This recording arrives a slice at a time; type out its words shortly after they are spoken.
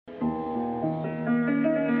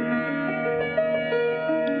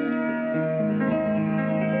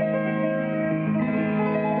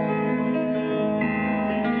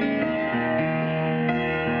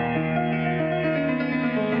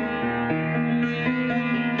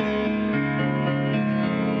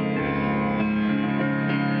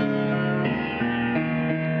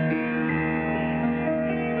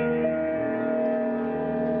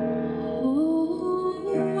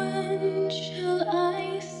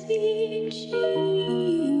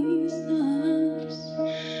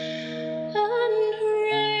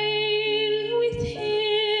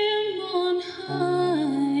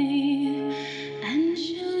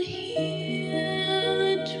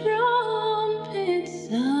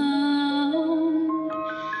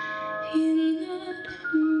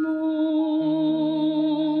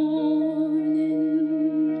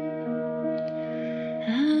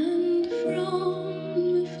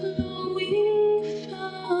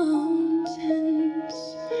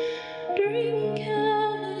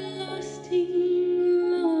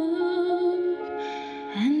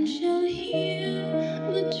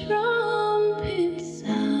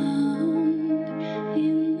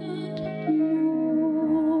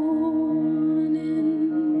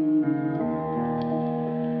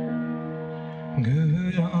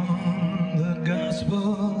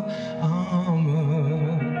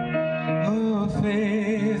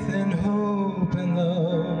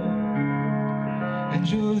And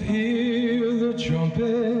you'll hear the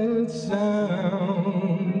trumpet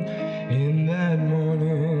sound in that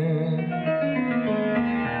morning.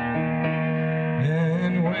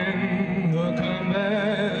 And when the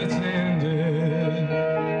combat's ended,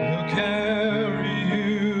 they'll carry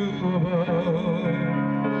you above.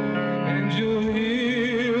 And you'll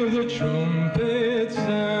hear the trumpet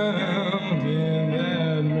sound in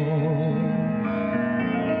that morning.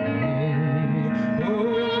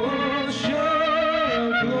 Oh,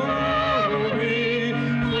 shout glory,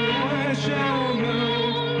 for I shall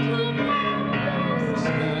mount above the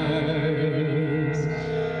skies.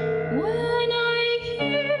 When I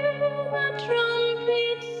hear the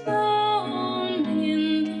trumpet sound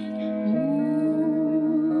in that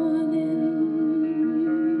morning.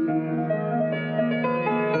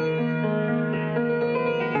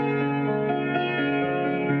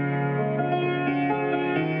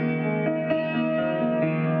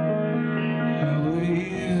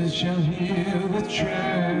 Ears shall hear the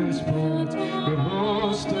transport, the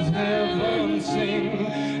host of heaven sing,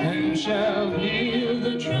 and shall hear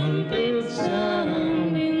the trumpet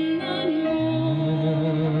sound In that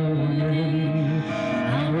morning. morning.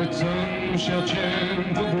 Our tongue shall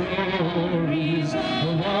chant the glory